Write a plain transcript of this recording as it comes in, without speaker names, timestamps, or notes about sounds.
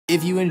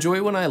If you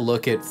enjoy when I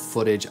look at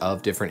footage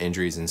of different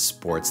injuries in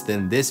sports,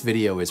 then this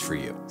video is for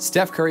you.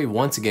 Steph Curry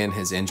once again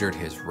has injured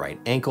his right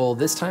ankle,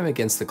 this time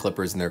against the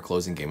Clippers in their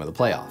closing game of the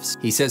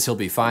playoffs. He says he'll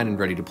be fine and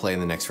ready to play in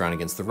the next round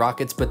against the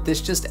Rockets, but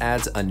this just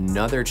adds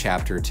another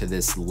chapter to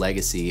this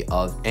legacy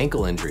of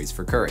ankle injuries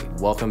for Curry.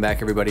 Welcome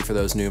back everybody. For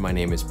those new, my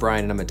name is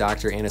Brian and I'm a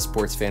doctor and a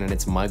sports fan, and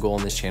it's my goal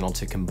on this channel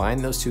to combine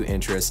those two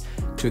interests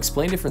to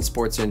explain different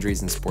sports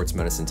injuries and sports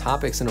medicine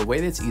topics in a way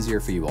that's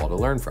easier for you all to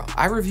learn from.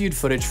 I reviewed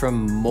footage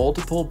from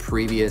multiple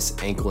previous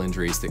ankle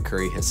injuries that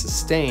Curry has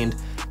sustained,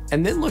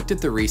 and then looked at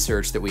the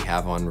research that we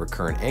have on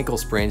recurrent ankle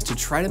sprains to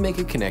try to make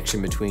a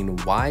connection between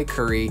why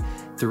Curry,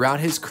 throughout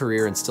his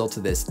career and still to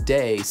this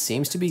day,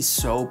 seems to be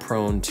so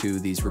prone to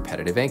these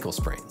repetitive ankle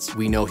sprains.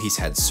 We know he's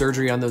had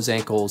surgery on those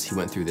ankles. He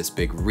went through this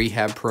big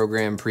rehab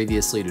program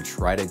previously to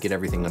try to get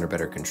everything under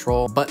better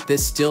control, but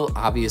this still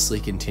obviously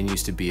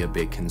continues to be a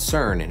big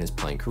concern in his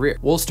playing career.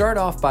 We'll start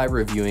off by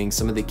reviewing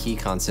some of the key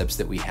concepts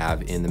that we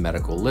have in the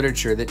medical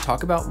literature that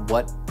talk about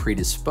what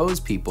predispose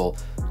people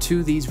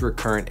to these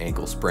recurrent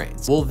ankle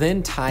sprains. We'll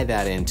then tie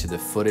that into the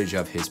footage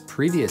of his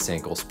previous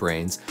ankle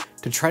sprains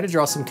to try to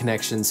draw some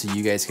connections so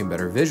you guys can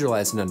better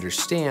visualize and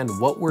understand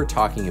what we're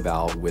talking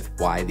about with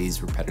why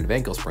these repetitive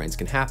ankle sprains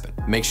can happen.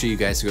 Make sure you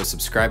guys go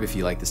subscribe if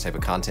you like this type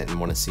of content and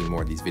want to see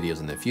more of these videos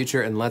in the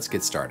future, and let's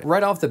get started.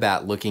 Right off the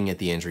bat, looking at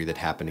the injury that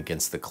happened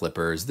against the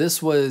Clippers,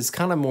 this was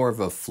kind of more of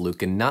a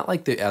fluke and not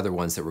like the other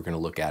ones that we're going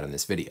to look at in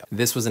this video.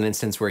 This was an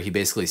instance where he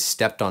basically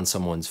stepped on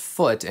someone's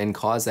foot and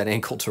caused that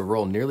ankle to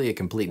roll nearly a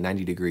complete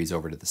 90 degrees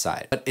over to the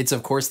side. But it's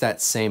of course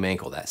that same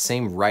ankle, that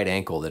same right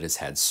ankle that has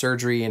had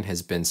surgery and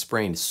has been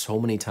sprained so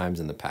many times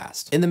in the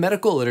past. In the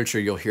medical literature,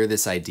 you'll hear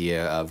this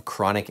idea of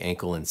chronic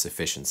ankle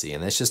insufficiency,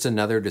 and that's just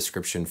another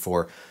description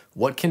for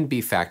what can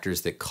be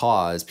factors that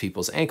cause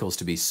people's ankles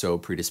to be so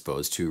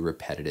predisposed to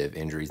repetitive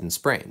injuries and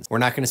sprains. We're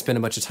not going to spend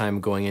a bunch of time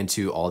going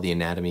into all the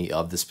anatomy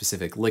of the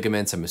specific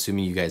ligaments. I'm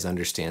assuming you guys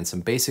understand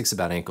some basics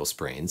about ankle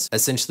sprains.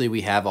 Essentially,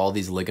 we have all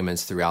these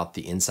ligaments throughout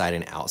the inside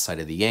and outside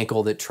of the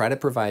ankle that try to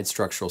provide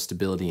structural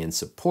stability and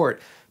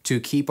support to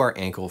keep our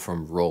ankle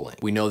from rolling.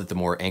 We know that the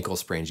more ankle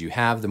sprains you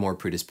have, the more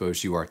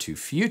predisposed you are to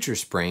future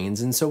sprains,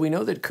 and so we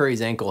know that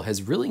Curry's ankle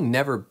has really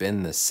never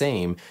been the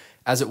same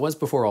as it was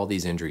before all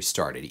these injuries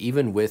started,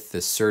 even with the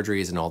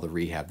surgeries and all the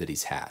rehab that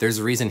he's had. There's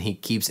a reason he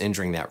keeps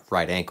injuring that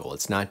right ankle.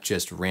 It's not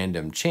just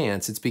random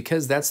chance, it's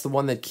because that's the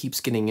one that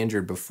keeps getting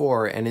injured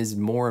before and is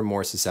more and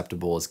more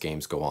susceptible as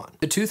games go on.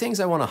 The two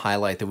things I want to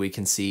highlight that we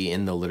can see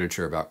in the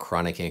literature about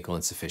chronic ankle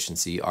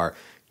insufficiency are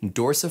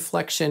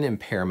dorsiflexion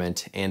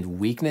impairment and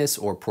weakness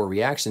or poor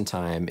reaction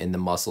time in the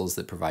muscles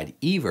that provide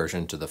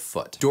eversion to the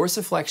foot.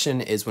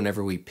 Dorsiflexion is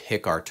whenever we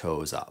pick our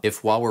toes up.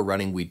 If while we're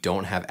running we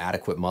don't have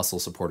adequate muscle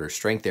support or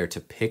strength there to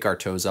pick our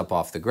toes up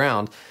off the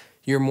ground,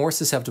 you're more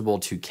susceptible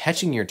to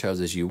catching your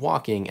toes as you're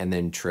walking and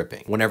then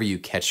tripping. Whenever you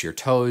catch your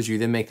toes, you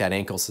then make that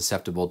ankle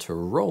susceptible to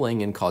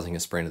rolling and causing a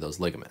sprain of those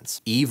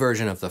ligaments.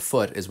 Eversion of the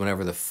foot is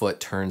whenever the foot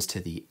turns to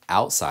the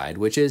outside,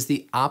 which is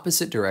the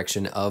opposite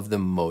direction of the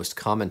most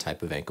common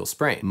type of ankle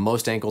sprain.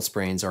 Most ankle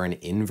sprains are an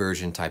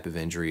inversion type of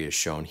injury as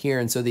shown here,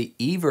 and so the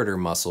everter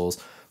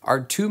muscles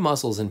are two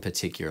muscles in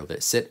particular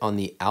that sit on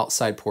the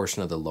outside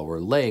portion of the lower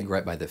leg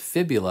right by the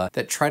fibula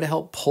that try to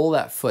help pull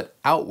that foot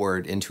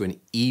outward into an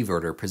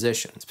everter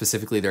position.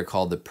 Specifically, they're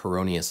called the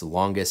peroneus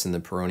longus and the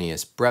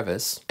peroneus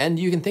brevis, and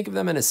you can think of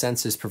them in a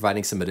sense as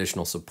providing some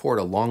additional support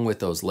along with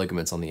those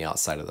ligaments on the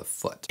outside of the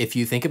foot. If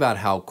you think about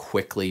how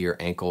quickly your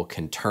ankle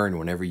can turn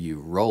whenever you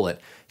roll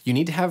it, you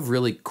need to have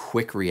really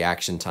quick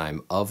reaction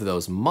time of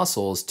those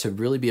muscles to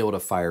really be able to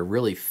fire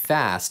really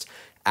fast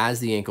as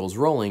the ankle's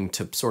rolling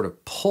to sort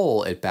of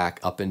pull it back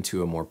up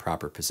into a more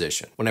proper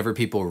position. Whenever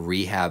people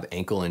rehab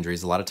ankle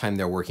injuries, a lot of time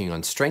they're working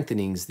on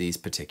strengthening these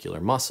particular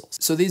muscles.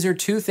 So these are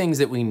two things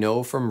that we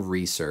know from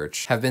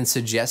research have been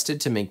suggested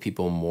to make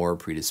people more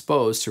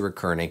predisposed to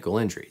recurrent ankle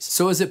injuries.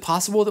 So is it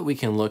possible that we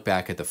can look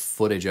back at the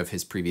footage of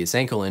his previous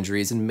ankle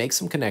injuries and make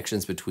some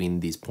connections between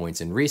these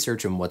points in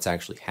research and what's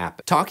actually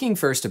happened? Talking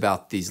first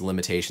about these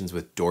limitations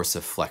with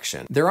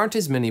dorsiflexion. There aren't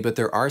as many, but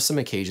there are some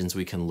occasions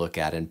we can look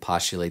at and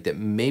postulate that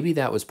maybe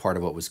that was part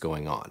of what was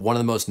going on. One of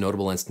the most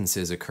notable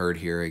instances occurred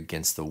here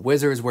against the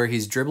Wizards, where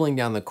he's dribbling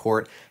down the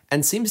court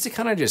and seems to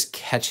kind of just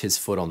catch his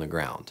foot on the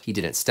ground. He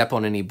didn't step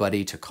on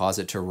anybody to cause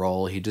it to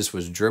roll. He just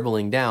was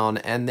dribbling down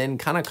and then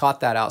kind of caught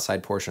that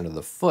outside portion of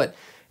the foot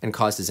and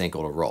caused his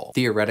ankle to roll.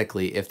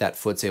 Theoretically, if that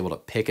foot's able to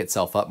pick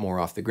itself up more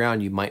off the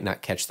ground, you might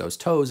not catch those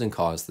toes and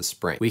cause the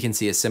sprain. We can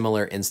see a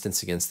similar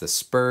instance against the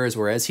Spurs,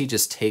 where as he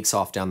just takes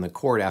off down the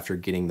court after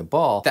getting the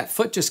ball, that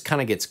foot just kind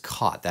of gets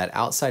caught. That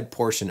outside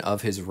portion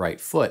of his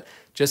right foot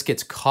just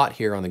gets caught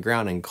here on the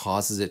ground and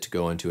causes it to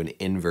go into an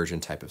inversion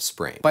type of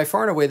sprain. By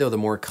far and away though, the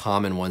more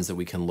common ones that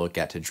we can look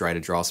at to try to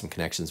draw some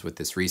connections with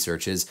this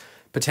research is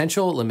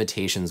potential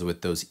limitations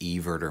with those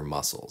everter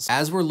muscles.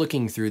 As we're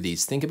looking through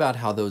these, think about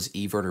how those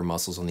everter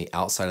muscles on the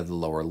outside of the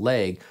lower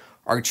leg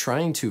are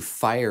trying to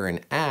fire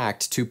and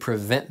act to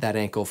prevent that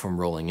ankle from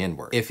rolling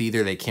inward. If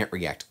either they can't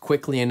react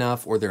quickly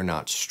enough or they're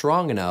not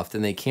strong enough,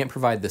 then they can't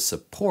provide the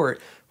support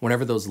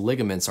whenever those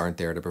ligaments aren't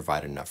there to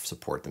provide enough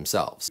support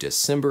themselves.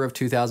 December of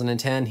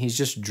 2010, he's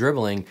just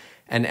dribbling,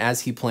 and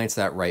as he plants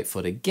that right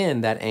foot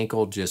again, that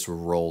ankle just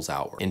rolls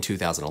outward. In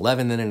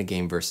 2011, then in a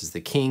game versus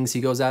the Kings,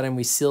 he goes out and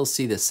we still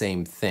see the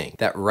same thing.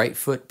 That right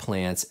foot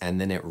plants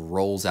and then it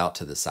rolls out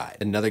to the side.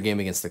 Another game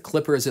against the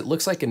Clippers, it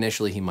looks like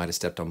initially he might have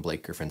stepped on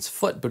Blake Griffin's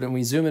foot, but when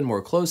we zoom in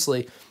more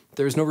closely,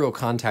 there was no real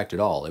contact at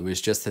all. It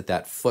was just that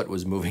that foot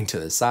was moving to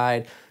the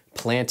side,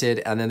 planted,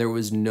 and then there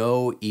was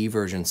no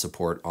eversion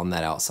support on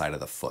that outside of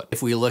the foot.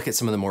 If we look at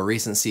some of the more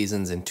recent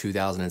seasons in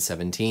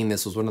 2017,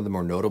 this was one of the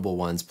more notable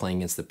ones playing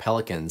against the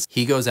Pelicans.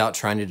 He goes out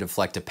trying to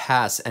deflect a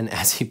pass, and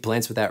as he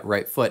plants with that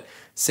right foot,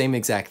 same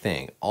exact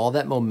thing. All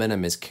that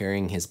momentum is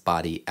carrying his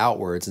body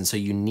outwards, and so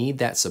you need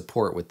that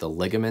support with the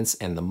ligaments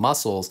and the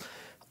muscles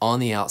on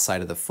the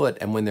outside of the foot,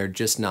 and when they're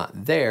just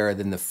not there,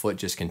 then the foot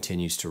just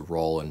continues to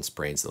roll and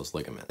sprains those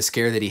ligaments. The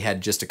scare that he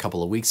had just a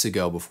couple of weeks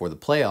ago before the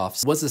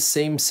playoffs was the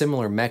same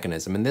similar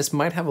mechanism, and this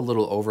might have a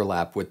little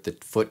overlap with the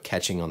foot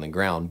catching on the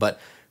ground, but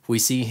we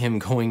see him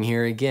going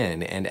here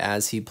again, and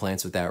as he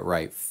plants with that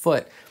right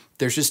foot,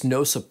 there's just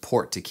no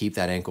support to keep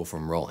that ankle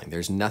from rolling.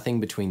 There's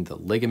nothing between the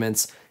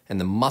ligaments and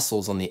the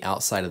muscles on the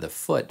outside of the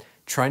foot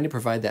trying to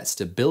provide that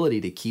stability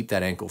to keep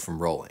that ankle from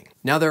rolling.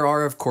 Now there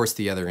are of course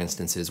the other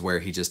instances where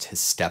he just has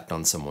stepped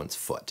on someone's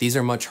foot. These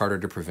are much harder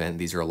to prevent.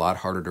 These are a lot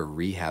harder to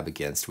rehab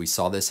against. We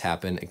saw this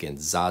happen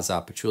against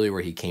Zaza Pachulia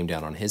where he came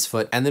down on his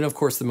foot. And then of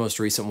course the most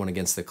recent one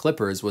against the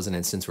Clippers was an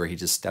instance where he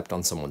just stepped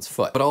on someone's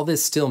foot. But all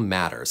this still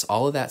matters.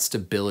 All of that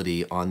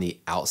stability on the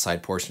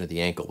outside portion of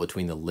the ankle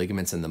between the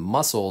ligaments and the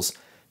muscles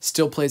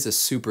still plays a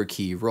super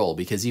key role,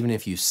 because even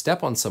if you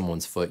step on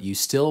someone's foot, you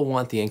still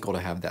want the ankle to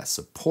have that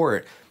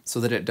support so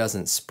that it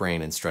doesn't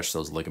sprain and stretch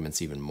those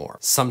ligaments even more.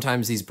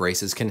 Sometimes these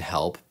braces can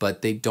help,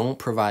 but they don't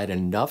provide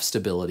enough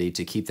stability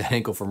to keep that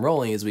ankle from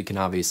rolling, as we can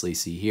obviously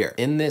see here.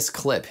 In this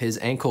clip, his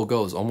ankle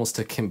goes almost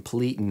a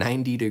complete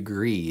 90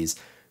 degrees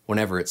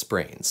whenever it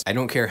sprains. I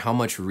don't care how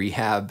much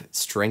rehab,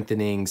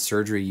 strengthening,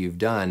 surgery you've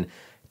done,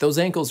 those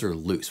ankles are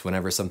loose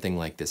whenever something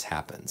like this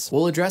happens.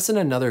 We'll address in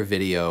another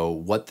video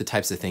what the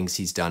types of things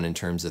he's done in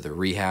terms of the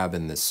rehab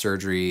and the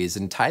surgeries,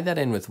 and tie that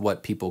in with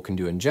what people can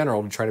do in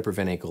general to try to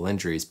prevent ankle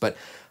injuries. But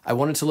I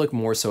wanted to look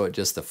more so at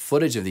just the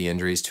footage of the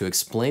injuries to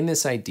explain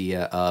this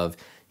idea of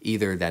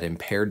either that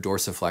impaired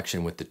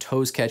dorsiflexion with the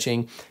toes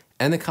catching,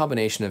 and the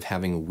combination of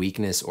having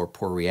weakness or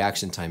poor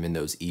reaction time in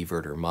those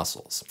everter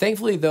muscles.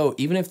 Thankfully though,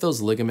 even if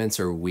those ligaments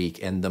are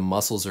weak and the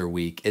muscles are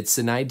weak, it's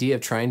an idea of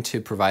trying to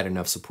provide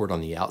enough support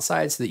on the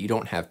outside so that you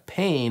don't have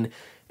pain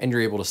and you're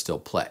able to still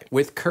play.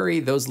 With Curry,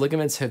 those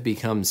ligaments have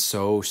become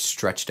so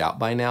stretched out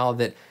by now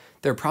that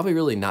they're probably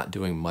really not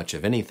doing much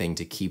of anything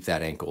to keep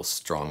that ankle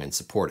strong and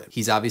supported.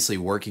 He's obviously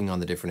working on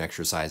the different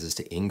exercises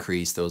to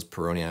increase those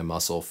peroneal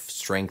muscle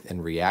strength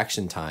and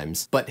reaction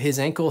times, but his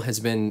ankle has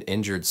been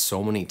injured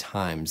so many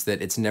times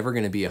that it's never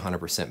gonna be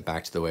 100%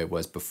 back to the way it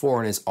was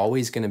before, and is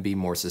always gonna be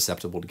more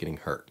susceptible to getting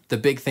hurt. The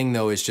big thing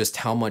though is just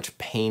how much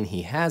pain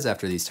he has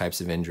after these types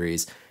of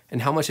injuries,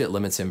 and how much it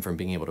limits him from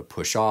being able to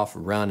push off,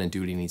 run, and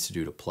do what he needs to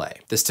do to play.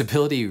 The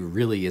stability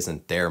really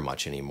isn't there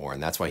much anymore,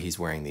 and that's why he's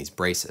wearing these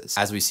braces.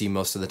 As we see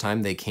most of the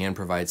time, they can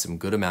provide some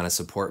good amount of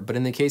support, but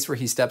in the case where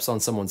he steps on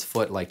someone's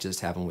foot, like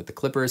just happened with the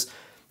Clippers,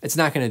 it's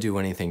not gonna do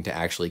anything to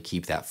actually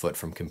keep that foot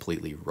from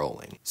completely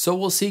rolling. So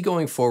we'll see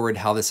going forward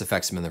how this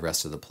affects him in the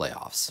rest of the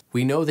playoffs.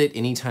 We know that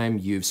anytime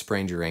you've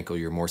sprained your ankle,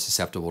 you're more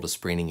susceptible to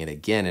spraining it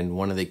again, and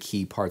one of the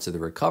key parts of the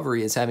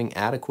recovery is having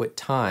adequate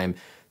time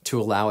to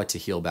allow it to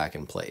heal back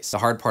in place. The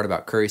hard part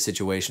about Curry's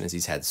situation is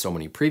he's had so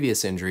many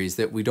previous injuries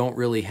that we don't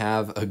really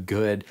have a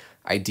good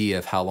idea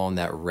of how long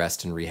that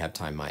rest and rehab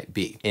time might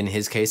be. In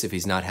his case, if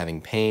he's not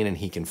having pain and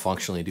he can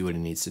functionally do what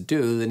he needs to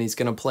do, then he's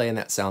gonna play, and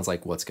that sounds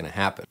like what's gonna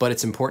happen. But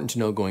it's important to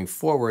know going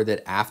forward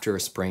that after a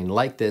sprain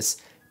like this,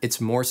 it's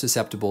more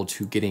susceptible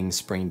to getting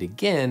sprained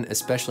again,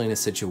 especially in a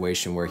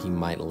situation where he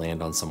might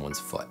land on someone's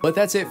foot. But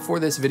that's it for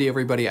this video,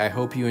 everybody. I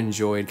hope you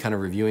enjoyed kind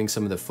of reviewing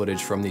some of the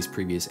footage from these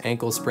previous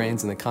ankle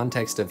sprains in the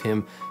context of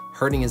him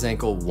hurting his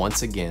ankle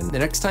once again. The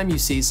next time you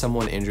see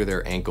someone injure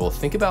their ankle,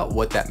 think about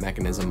what that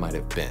mechanism might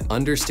have been.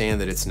 Understand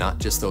that it's not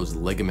just those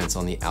ligaments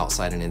on the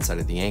outside and inside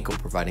of the ankle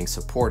providing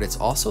support, it's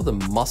also the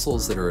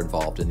muscles that are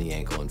involved in the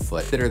ankle and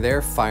foot that are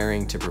there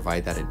firing to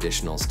provide that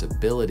additional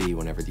stability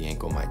whenever the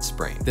ankle might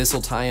sprain. This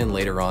will tie in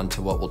later on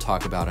to what we'll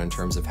talk about in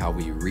terms of how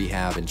we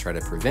rehab and try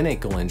to prevent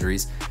ankle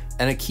injuries.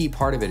 And a key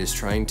part of it is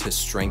trying to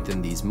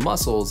strengthen these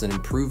muscles and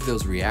improve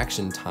those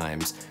reaction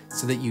times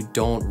so that you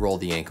don't roll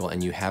the ankle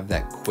and you have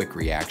that quick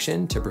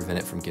reaction to prevent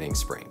it from getting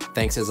sprained.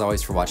 Thanks as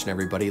always for watching,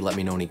 everybody. Let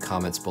me know any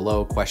comments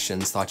below,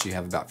 questions, thoughts you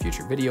have about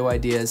future video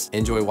ideas.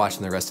 Enjoy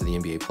watching the rest of the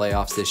NBA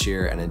playoffs this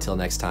year. And until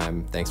next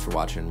time, thanks for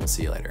watching. We'll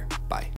see you later. Bye.